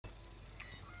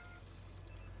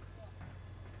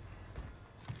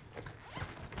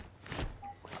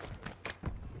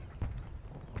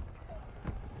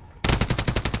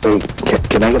Hey,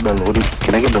 can I get the loadie?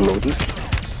 Can I get the loadie?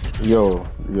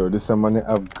 Yo, this man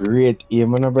have great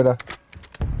aim, man, brother.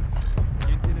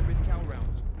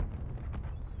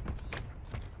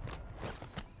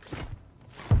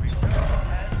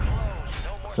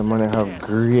 Someone have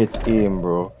great aim,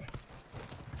 bro.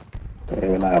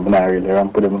 Hey, nah, I'm not really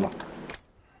around for them.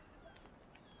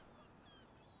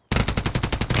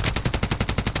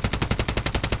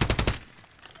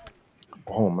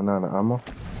 Oh, man, on the ammo.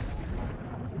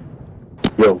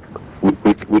 Yo,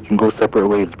 we can go separate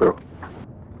ways, bro.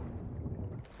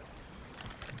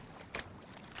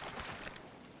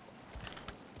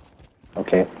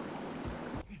 Okay.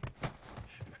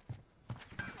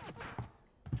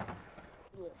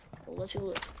 I'll let you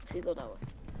live if you go that way.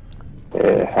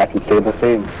 Yeah, I can say the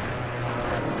same.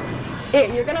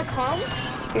 Here, you're gonna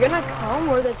come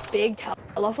where this big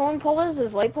telephone pole is,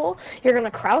 this light pole. You're gonna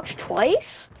crouch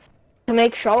twice to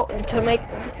make sure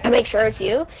it's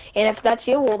you. And if that's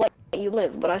you, we'll let you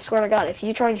live. But I swear to God, if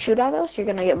you try and shoot at us, you're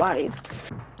gonna get bodied.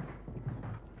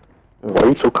 Why are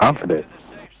you so confident?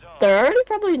 They're already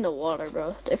probably in the water,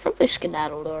 bro. They probably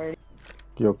skedaddled already.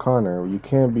 Yo, Connor, you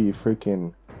can't be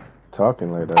freaking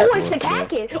talking like that. Oh, it's the cat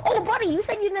kid. Oh, buddy, you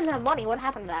said you didn't have money. What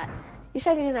happened to that? You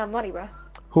said you didn't have money, bro.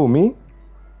 Who, me?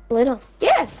 Little.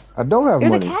 Yes. I don't have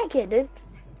money. You're the cat kid, dude.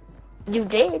 You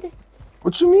did.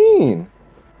 What you mean?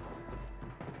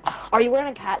 Are you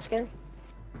wearing a cat skin?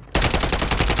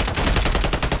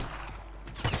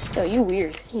 Yo, you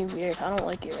weird. You weird. I don't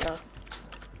like you right now.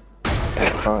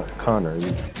 Connor, you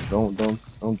don't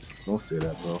say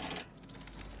that, bro.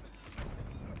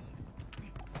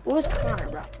 Who is Connor,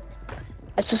 bro?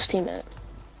 That's his teammate.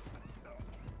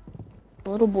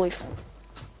 Little boyfriend.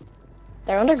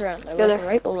 They're underground. They're like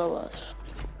right below us.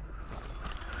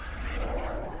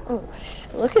 Oh,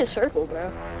 look at his circle, bro.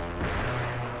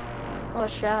 Oh,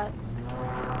 shot.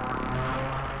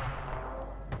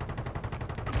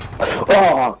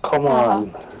 Oh, come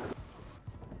on.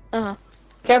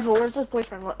 Careful, where's his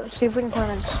boyfriend? Let's see if we can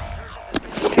find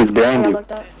his... He's behind you.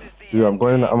 Yeah, I'm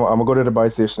gonna go to the buy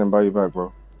station and buy you back,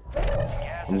 bro.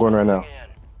 I'm going right now.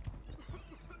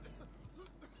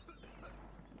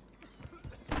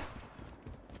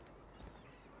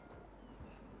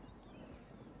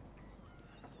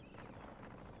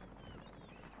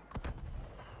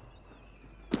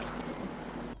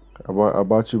 I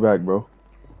bought you back, bro.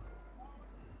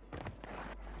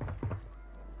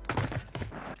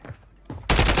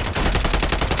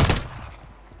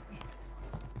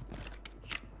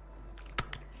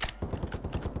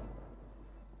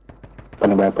 Put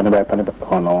it back.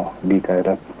 Oh no, di kaya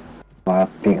dah.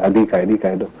 Di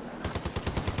kaya dah.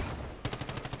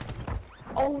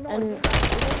 Oh no,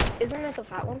 isn't that the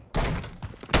fat one? No,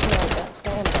 that's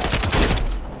not that.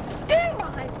 Damn,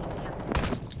 behind me.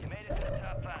 You made it to the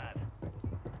top 5.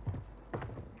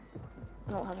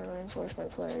 I don't have a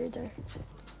reinforcement flare either.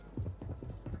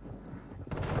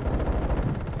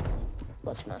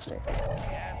 Let's master.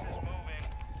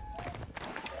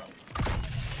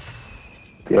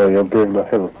 Yo, you're bring the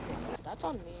hill. That's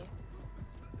on me.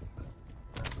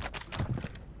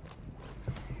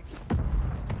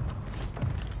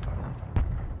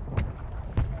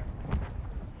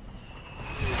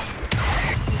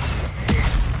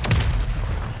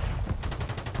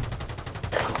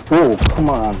 Oh, come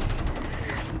on.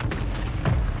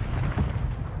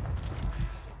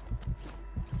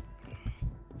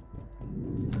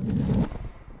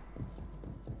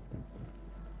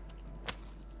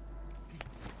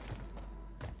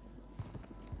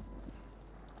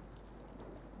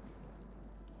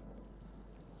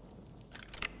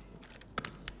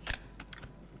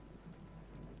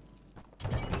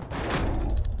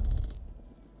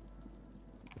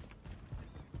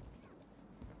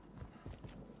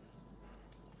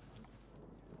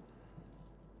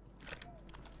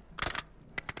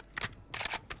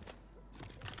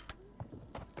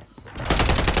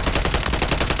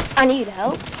 I need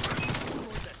help.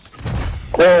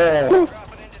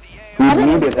 Oh, we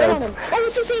needed help. Oh,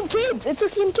 it's the same kids. It's the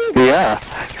same kids. Yeah.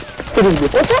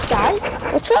 What's up, guys?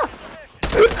 What's up?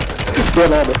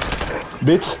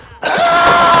 Bitch.